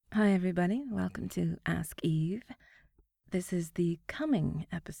Hi, everybody. Welcome to Ask Eve. This is the Cumming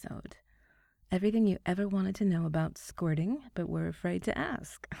episode. Everything you ever wanted to know about squirting, but were afraid to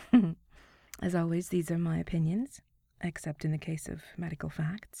ask. As always, these are my opinions, except in the case of medical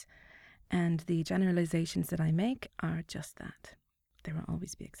facts. And the generalizations that I make are just that. There will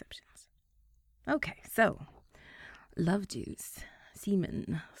always be exceptions. Okay, so love juice,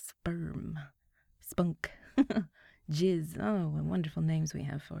 semen, sperm, spunk, jizz. Oh, what wonderful names we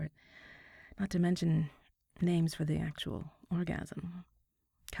have for it. Not to mention names for the actual orgasm.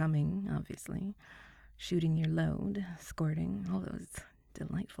 Cumming, obviously. Shooting your load, squirting, all those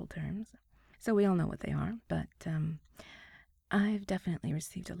delightful terms. So we all know what they are, but I've definitely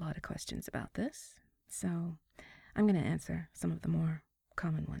received a lot of questions about this. So I'm going to answer some of the more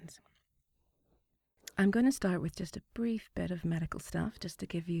common ones. I'm going to start with just a brief bit of medical stuff just to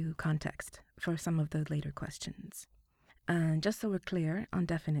give you context for some of the later questions. And just so we're clear on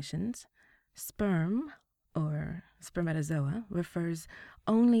definitions, sperm or spermatozoa refers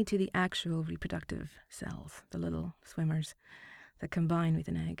only to the actual reproductive cells, the little swimmers that combine with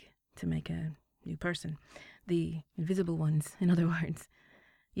an egg to make a new person. The invisible ones, in other words.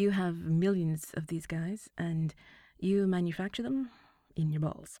 You have millions of these guys and you manufacture them in your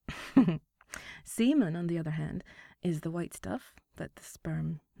balls. Semen, on the other hand, is the white stuff that the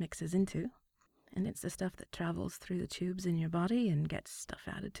sperm mixes into. And it's the stuff that travels through the tubes in your body and gets stuff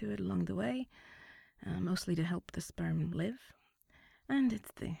added to it along the way, mostly to help the sperm live. And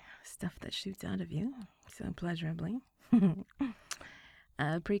it's the stuff that shoots out of you so pleasurably.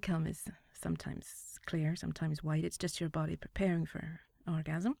 Pre-cum is sometimes clear, sometimes white. It's just your body preparing for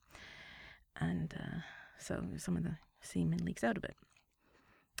orgasm. And so some of the semen leaks out a bit.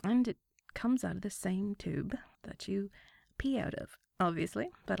 And it comes out of the same tube that you pee out of, obviously,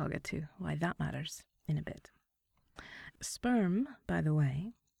 but I'll get to why that matters in a bit. Sperm, by the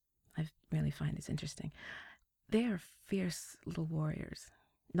way, I really find this interesting. They are fierce little warriors.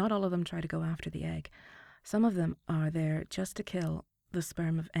 Not all of them try to go after the egg. Some of them are there just to kill the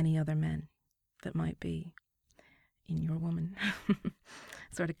sperm of any other men that might be in your woman.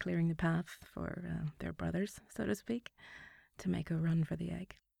 Sort of clearing the path for their brothers, so to speak, to make a run for the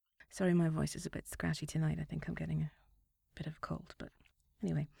egg. Sorry, my voice is a bit scratchy tonight. I think I'm getting a bit of a cold, but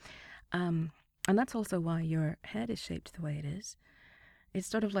anyway. And that's also why your head is shaped the way it is. It's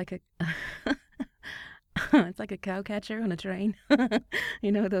sort of like it's like a cow catcher on a train.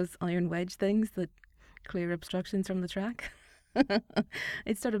 You know, those iron wedge things that clear obstructions from the track?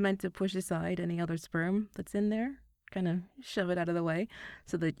 It's sort of meant to push aside any other sperm that's in there, kind of shove it out of the way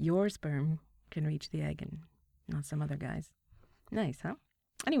so that your sperm can reach the egg and not some other guy's. Nice, huh?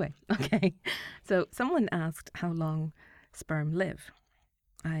 Anyway, okay. So someone asked how long sperm live.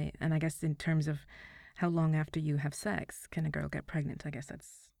 I guess in terms of how long after you have sex can a girl get pregnant, I guess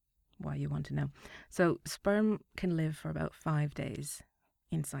that's why you want to know. So sperm can live for about 5 days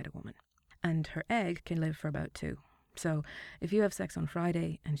inside a woman, and her egg can live for about 2. So if you have sex on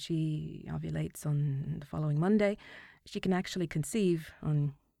Friday and she ovulates on the following Monday, she can actually conceive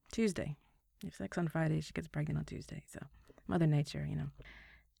on Tuesday. You have sex on Friday, she gets pregnant on Tuesday. So Mother Nature, you know.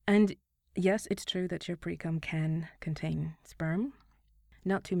 And yes, it's true that your pre-cum can contain sperm.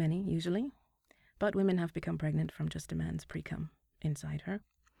 Not too many, usually. But women have become pregnant from just a man's pre-cum inside her.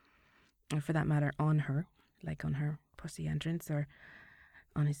 Or for that matter, on her. Like on her pussy entrance or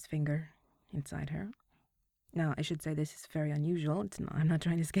on his finger inside her. Now, I should say this is very unusual. I'm not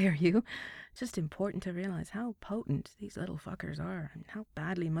trying to scare you. It's just important to realize how potent these little fuckers are and how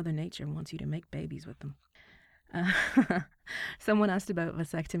badly Mother Nature wants you to make babies with them. Someone asked about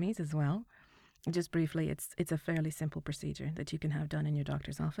vasectomies as well. Just briefly, it's a fairly simple procedure that you can have done in your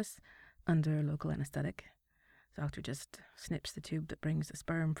doctor's office under local anesthetic. The doctor just snips the tube that brings the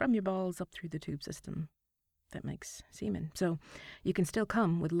sperm from your balls up through the tube system that makes semen. So you can still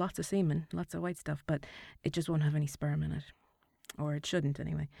come with lots of semen, lots of white stuff, but it just won't have any sperm in it. Or it shouldn't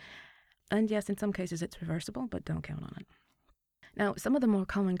anyway. And yes, in some cases it's reversible, but don't count on it. Now, some of the more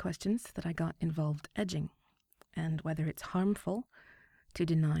common questions that I got involved edging and whether it's harmful to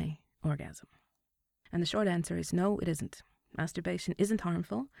deny orgasm. And the short answer is no, it isn't. Masturbation isn't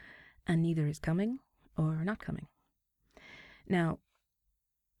harmful, and neither is coming or not coming. Now,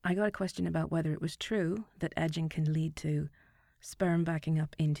 I got a question about whether it was true that edging can lead to sperm backing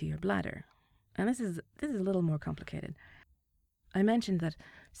up into your bladder. And this is a little more complicated. I mentioned that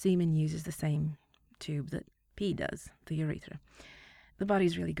semen uses the same tube that pee does, the urethra. The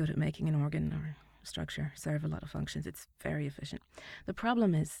body's really good at making an organ or structure serve a lot of functions. It's very efficient. The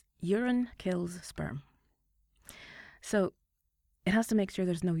problem is urine kills sperm. So it has to make sure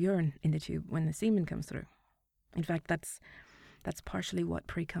there's no urine in the tube when the semen comes through. In fact, that's That's partially what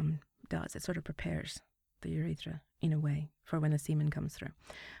pre-cum does. It sort of prepares the urethra in a way for when the semen comes through.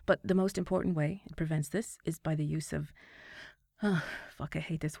 But the most important way it prevents this is by the use of, I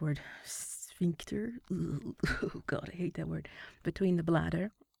hate this word, sphincter. Oh God, I hate that word. Between the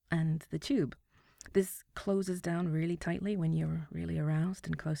bladder and the tube. This closes down really tightly when you're really aroused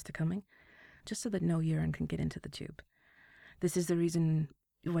and close to coming, just so that no urine can get into the tube. This is the reason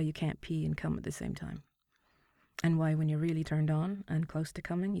why you can't pee and come at the same time. And why when you're really turned on and close to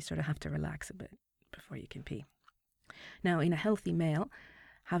coming, you sort of have to relax a bit before you can pee. Now, in a healthy male,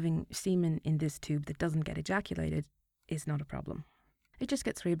 having semen in this tube that doesn't get ejaculated is not a problem. It just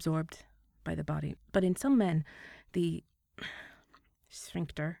gets reabsorbed by the body. But in some men, the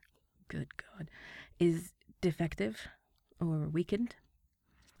sphincter, good God, is defective or weakened.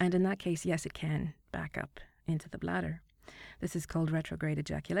 And in that case, yes, it can back up into the bladder. This is called retrograde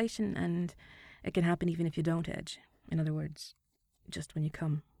ejaculation, and it can happen even if you don't edge. In other words, just when you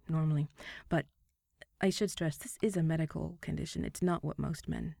come normally. But I should stress, this is a medical condition. It's not what most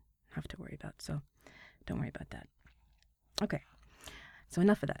men have to worry about, so don't worry about that. Okay, so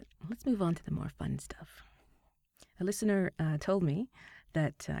enough of that. Let's move on to the more fun stuff. A listener told me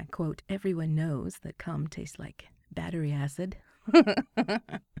that, quote, everyone knows that cum tastes like battery acid.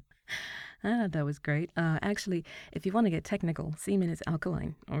 That was great. Actually, if you want to get technical, semen is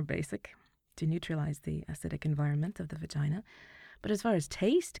alkaline or basic to neutralize the acidic environment of the vagina. But as far as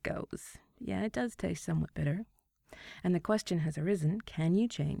taste goes, yeah, it does taste somewhat bitter. And the question has arisen, can you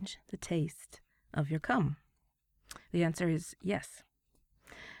change the taste of your cum? The answer is yes.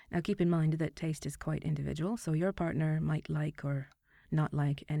 Now keep in mind that taste is quite individual, so your partner might like or not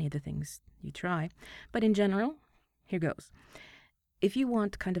like any of the things you try. But in general, here goes. If you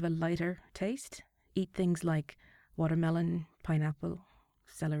want kind of a lighter taste, eat things like watermelon, pineapple,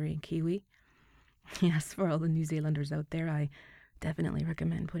 celery, and kiwi. Yes, for all the New Zealanders out there, I definitely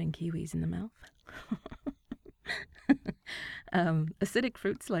recommend putting kiwis in the mouth. Acidic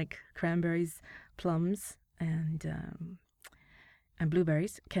fruits like cranberries, plums, and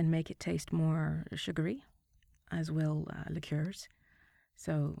blueberries can make it taste more sugary, as will liqueurs.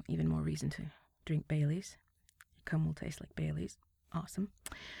 So even more reason to drink Baileys. Cum will taste like Baileys. Awesome.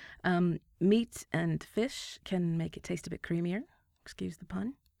 Meat and fish can make it taste a bit creamier. Excuse the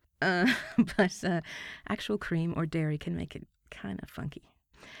pun. But actual cream or dairy can make it kind of funky.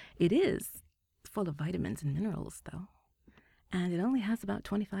 It is full of vitamins and minerals, though. And it only has about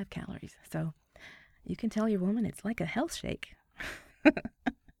 25 calories. So you can tell your woman it's like a health shake.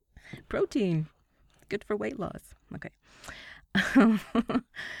 Protein. Good for weight loss. Okay.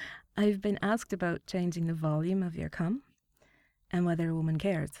 I've been asked about changing the volume of your cum and whether a woman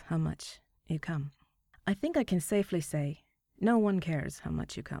cares how much you cum. I think I can safely say no one cares how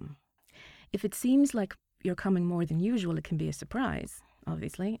much you cum. If it seems like you're coming more than usual, it can be a surprise,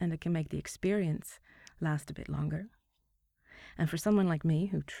 obviously, and it can make the experience last a bit longer. And for someone like me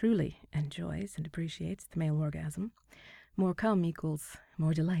who truly enjoys and appreciates the male orgasm, more cum equals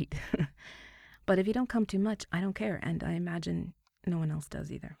more delight. But if you don't come too much, I don't care, and I imagine no one else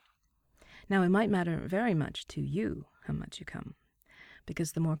does either. Now, it might matter very much to you how much you cum,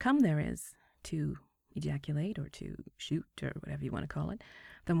 because the more cum there is to ejaculate or to shoot or whatever you want to call it,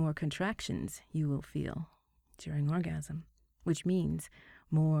 the more contractions you will feel during orgasm, which means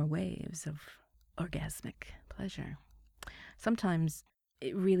more waves of orgasmic pleasure. Sometimes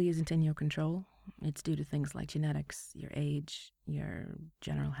it really isn't in your control. It's due to things like genetics, your age, your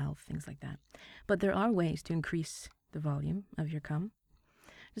general health, things like that. But there are ways to increase the volume of your cum.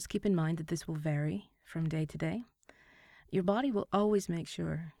 Just keep in mind that this will vary from day to day. Your body will always make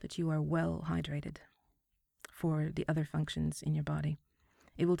sure that you are well hydrated for the other functions in your body.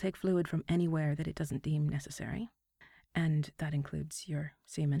 It will take fluid from anywhere that it doesn't deem necessary, and that includes your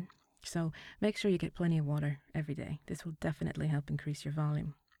semen. So make sure you get plenty of water every day. This will definitely help increase your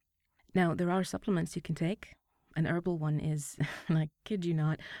volume. Now, there are supplements you can take. An herbal one is, and I kid you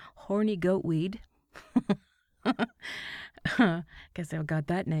not, horny goat weed. Guess I got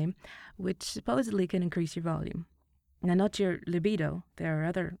that name, which supposedly can increase your volume. Now, not your libido. There are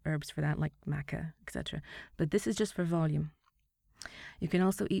other herbs for that, like maca, etc. But this is just for volume. You can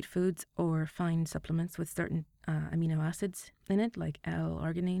also eat foods or find supplements with certain amino acids in it, like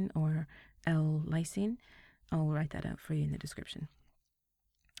L-arginine or L-lysine. I'll write that out for you in the description.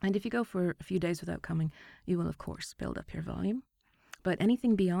 And if you go for a few days without coming, you will, of course, build up your volume. But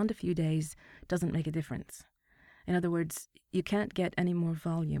anything beyond a few days doesn't make a difference. In other words, you can't get any more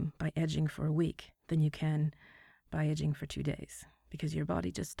volume by edging for a week than you can by edging for 2 days, because your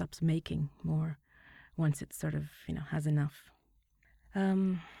body just stops making more once it sort of, has enough.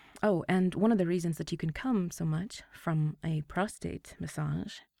 Oh, and one of the reasons that you can come so much from a prostate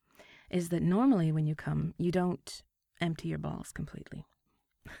massage is that normally when you come, you don't empty your balls completely.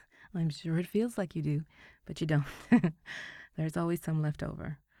 I'm sure it feels like you do, but you don't. There's always some left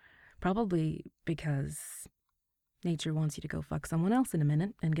over. Probably because nature wants you to go fuck someone else in a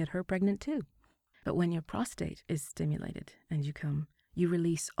minute and get her pregnant too. But when your prostate is stimulated and you come, you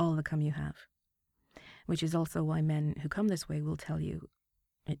release all the cum you have. Which is also why men who come this way will tell you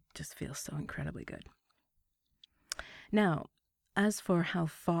it just feels so incredibly good. Now, as for how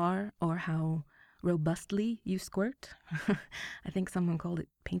far or how robustly you squirt, I think someone called it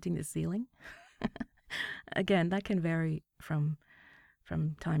painting the ceiling. Again, that can vary from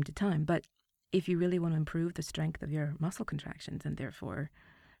time to time, but if you really want to improve the strength of your muscle contractions and therefore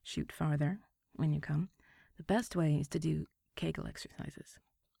shoot farther when you come, the best way is to do Kegel exercises.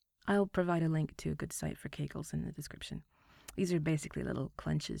 I'll provide a link to a good site for Kegels in the description. These are basically little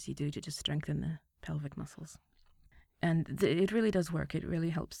clenches you do to just strengthen the pelvic muscles. And it really does work. It really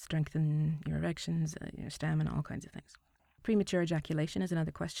helps strengthen your erections, your stamina, all kinds of things. Premature ejaculation is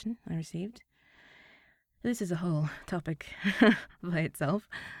another question I received. This is a whole topic by itself.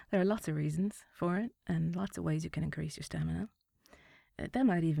 There are lots of reasons for it and lots of ways you can increase your stamina. That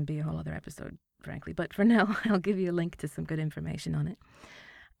might even be a whole other episode, frankly. But for now, I'll give you a link to some good information on it.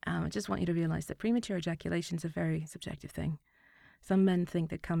 I just want you to realize that premature ejaculation is a very subjective thing. Some men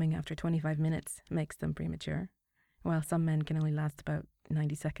think that coming after 25 minutes makes them premature, while some men can only last about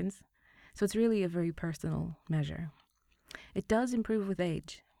 90 seconds. So it's really a very personal measure. It does improve with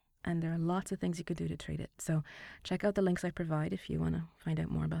age, and there are lots of things you could do to treat it. So check out the links I provide if you want to find out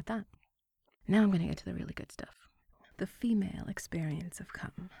more about that. Now I'm going to get to the really good stuff. The female experience of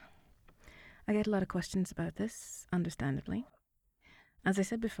cum. I get a lot of questions about this, understandably. As I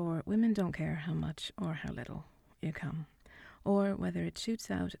said before, women don't care how much or how little you come, or whether it shoots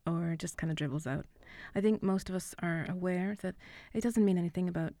out or just kind of dribbles out. I think most of us are aware that it doesn't mean anything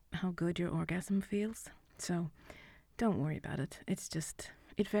about how good your orgasm feels, so don't worry about it. It's just,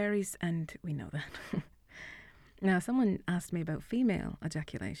 it varies and we know that. Now, someone asked me about female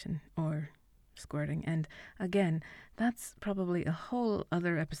ejaculation or squirting, and again, that's probably a whole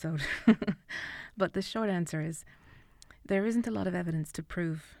other episode. But the short answer is, there isn't a lot of evidence to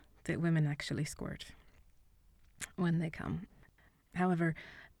prove that women actually squirt when they come. However,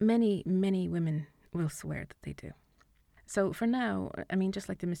 many, many women will swear that they do. So for now, I mean, just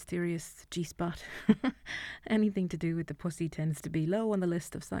like the mysterious G-spot, anything to do with the pussy tends to be low on the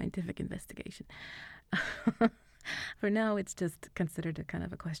list of scientific investigation. For now, it's just considered a kind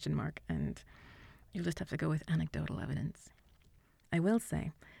of a question mark, and you'll just have to go with anecdotal evidence. I will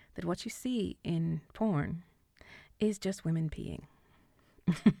say that what you see in porn is just women peeing.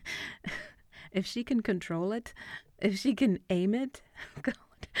 If she can control it, if she can aim it, God,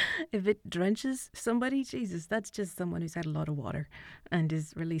 if it drenches somebody, Jesus, that's just someone who's had a lot of water and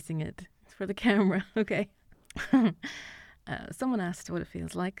is releasing it for the camera, okay? Someone asked what it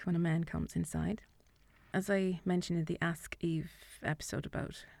feels like when a man comes inside. As I mentioned in the Ask Eve episode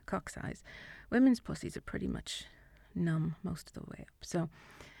about cock size, women's pussies are pretty much numb most of the way up.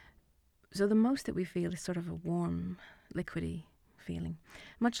 So the most that we feel is sort of a warm, liquidy feeling,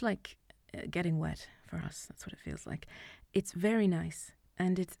 much like getting wet for us. That's what it feels like. It's very nice,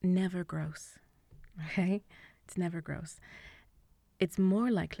 and it's never gross, okay? It's never gross. It's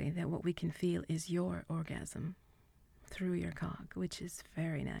more likely that what we can feel is your orgasm through your cock, which is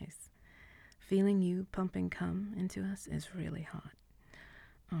very nice. Feeling you pumping cum into us is really hot,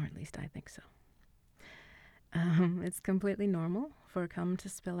 or at least I think so. It's completely normal for cum to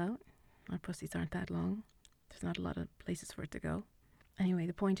spill out. Our pussies aren't that long. There's not a lot of places for it to go. Anyway,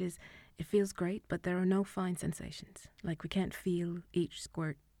 the point is, it feels great, but there are no fine sensations. Like, we can't feel each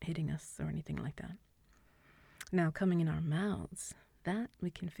squirt hitting us or anything like that. Now, coming in our mouths, that we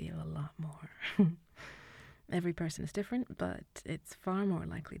can feel a lot more. Every person is different, but it's far more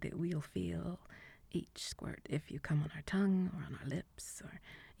likely that we'll feel each squirt if you come on our tongue or on our lips or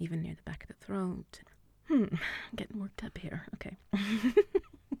even near the back of the throat. I'm getting worked up here. Okay.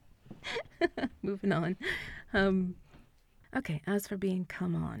 Moving on. Okay, as for being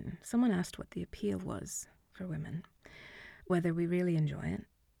come on, someone asked what the appeal was for women, whether we really enjoy it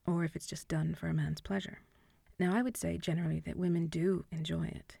or if it's just done for a man's pleasure. Now, I would say generally that women do enjoy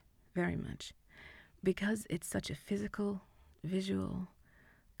it very much because it's such a physical, visual,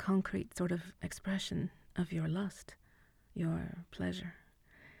 concrete sort of expression of your lust, your pleasure,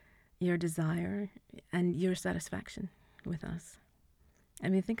 your desire, and your satisfaction with us. I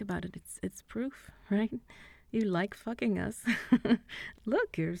mean, think about it. It's proof, right? You like fucking us.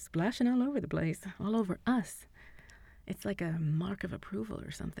 Look, you're splashing all over the place, all over us. It's like a mark of approval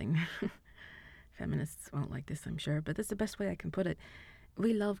or something. Feminists won't like this, I'm sure, but that's the best way I can put it.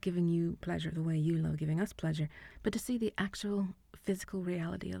 We love giving you pleasure the way you love giving us pleasure, but to see the actual physical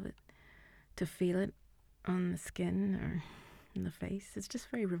reality of it, to feel it on the skin or in the face, it's just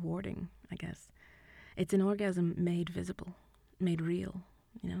very rewarding, I guess. It's an orgasm made visible, made real,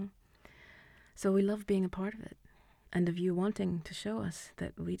 you know? So we love being a part of it, and of you wanting to show us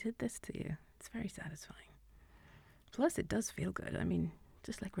that we did this to you. It's very satisfying. Plus, it does feel good. I mean,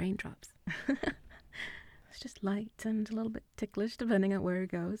 just like raindrops. It's just light and a little bit ticklish, depending on where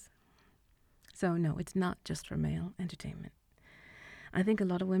it goes. So no, it's not just for male entertainment. I think a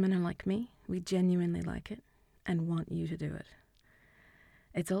lot of women are like me. We genuinely like it and want you to do it.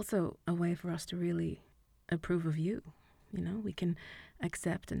 It's also a way for us to really approve of you. You know, we can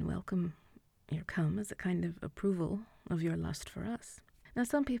accept and welcome your cum as a kind of approval of your lust for us. Now,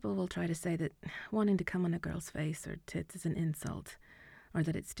 some people will try to say that wanting to come on a girl's face or tits is an insult, or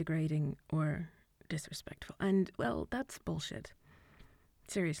that it's degrading or disrespectful. And, well, that's bullshit.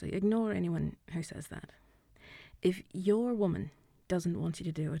 Seriously, ignore anyone who says that. If your woman doesn't want you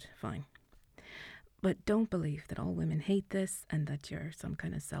to do it, fine. But don't believe that all women hate this and that you're some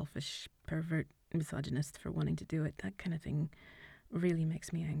kind of selfish, pervert, misogynist for wanting to do it. That kind of thing really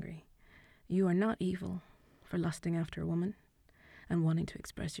makes me angry. You are not evil for lusting after a woman and wanting to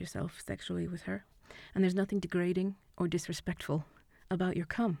express yourself sexually with her. And there's nothing degrading or disrespectful about your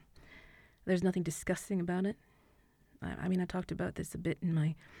cum. There's nothing disgusting about it. I mean, I talked about this a bit in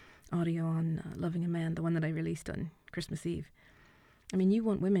my audio on Loving a Man, the one that I released on Christmas Eve. I mean, you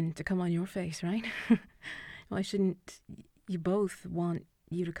want women to come on your face, right? Why shouldn't you both want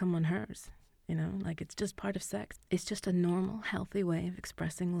you to come on hers? You know, like, it's just part of sex. It's just a normal, healthy way of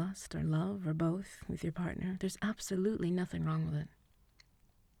expressing lust or love or both with your partner. There's absolutely nothing wrong with it.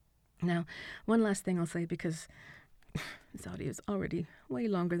 Now, one last thing I'll say, because this audio is already way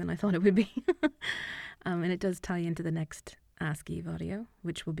longer than I thought it would be. And it does tie into the next Ask Eve audio,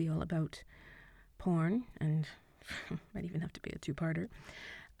 which will be all about porn, and might even have to be a two-parter.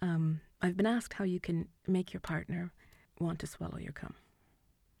 I've been asked how you can make your partner want to swallow your cum.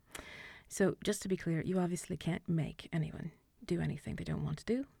 So just to be clear, you obviously can't make anyone do anything they don't want to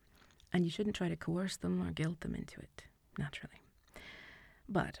do, and you shouldn't try to coerce them or guilt them into it, naturally.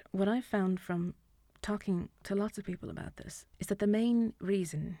 But what I've found from talking to lots of people about this is that the main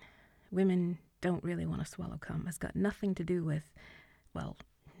reason women don't really want to swallow cum has got nothing to do with, well,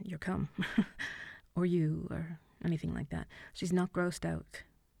 your cum or you or anything like that. She's not grossed out.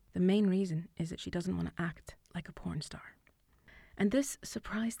 The main reason is that she doesn't want to act like a porn star. And this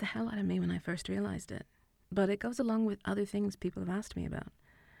surprised the hell out of me when I first realized it. But it goes along with other things people have asked me about.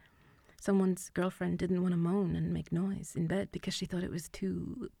 Someone's girlfriend didn't want to moan and make noise in bed because she thought it was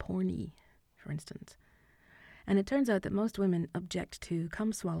too porny, for instance. And it turns out that most women object to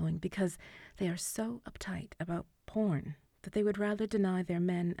cum swallowing because they are so uptight about porn that they would rather deny their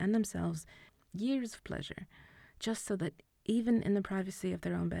men and themselves years of pleasure just so that even in the privacy of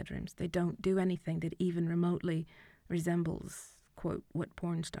their own bedrooms, they don't do anything that even remotely resembles, quote, what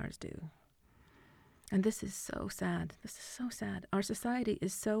porn stars do. And this is so sad. This is so sad. Our society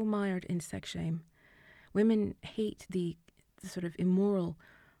is so mired in sex shame. Women hate the sort of immoral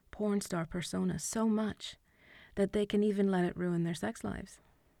porn star persona so much that they can even let it ruin their sex lives,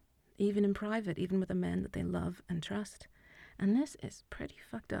 even in private, even with a man that they love and trust. And this is pretty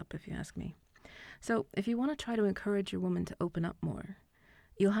fucked up, if you ask me. So if you want to try to encourage your woman to open up more,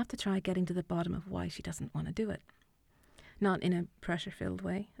 you'll have to try getting to the bottom of why she doesn't want to do it. Not in a pressure-filled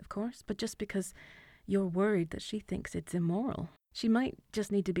way, of course, but just because you're worried that she thinks it's immoral. She might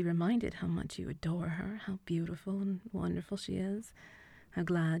just need to be reminded how much you adore her, how beautiful and wonderful she is, how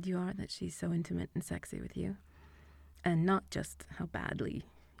glad you are that she's so intimate and sexy with you, and not just how badly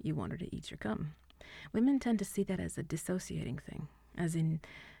you want her to eat your cum. Women tend to see that as a dissociating thing, as in,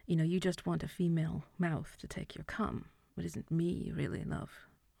 you know, you just want a female mouth to take your cum, but isn't me you really love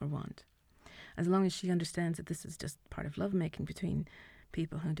or want. As long as she understands that this is just part of lovemaking between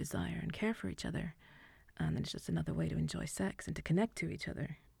people who desire and care for each other, and it's just another way to enjoy sex and to connect to each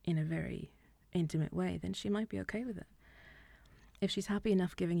other in a very intimate way, then she might be okay with it. If she's happy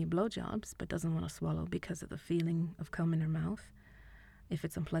enough giving you blowjobs but doesn't want to swallow because of the feeling of cum in her mouth, if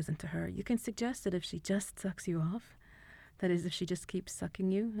it's unpleasant to her, you can suggest that if she just sucks you off, that is, if she just keeps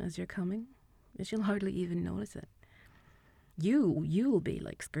sucking you as you're coming, she'll hardly even notice it. You'll be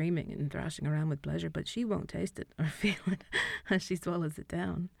like screaming and thrashing around with pleasure, but she won't taste it or feel it as she swallows it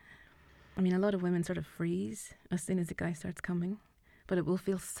down. I mean, a lot of women sort of freeze as soon as a guy starts coming, but it will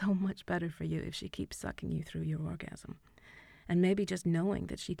feel so much better for you if she keeps sucking you through your orgasm. And maybe just knowing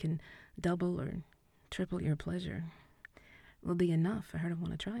that she can double or triple your pleasure will be enough for her to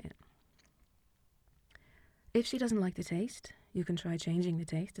want to try it. If she doesn't like the taste, you can try changing the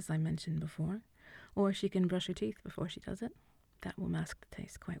taste, as I mentioned before, or she can brush her teeth before she does it. That will mask the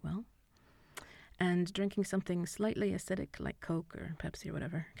taste quite well. And drinking something slightly acidic like Coke or Pepsi or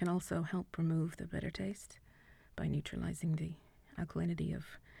whatever can also help remove the bitter taste by neutralizing the alkalinity of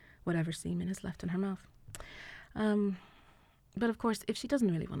whatever semen is left in her mouth. But of course, if she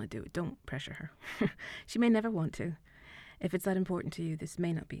doesn't really want to do it, don't pressure her. She may never want to. If it's that important to you, this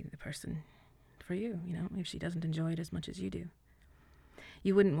may not be the person for you, if she doesn't enjoy it as much as you do.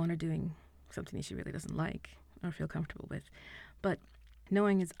 You wouldn't want her doing something that she really doesn't like or feel comfortable with. But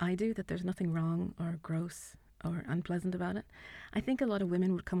knowing as I do that there's nothing wrong or gross or unpleasant about it, I think a lot of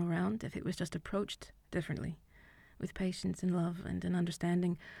women would come around if it was just approached differently, with patience and love and an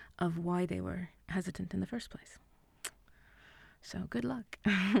understanding of why they were hesitant in the first place. So good luck.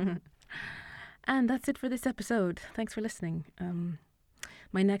 And that's it for this episode. Thanks for listening.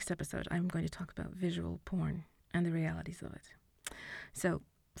 My next episode, I'm going to talk about visual porn and the realities of it. So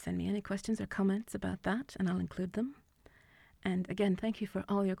send me any questions or comments about that, and I'll include them. And again, thank you for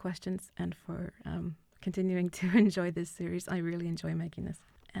all your questions and for continuing to enjoy this series. I really enjoy making this.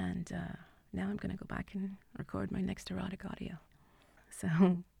 And now I'm going to go back and record my next erotic audio.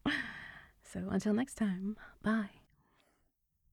 So until next time, bye.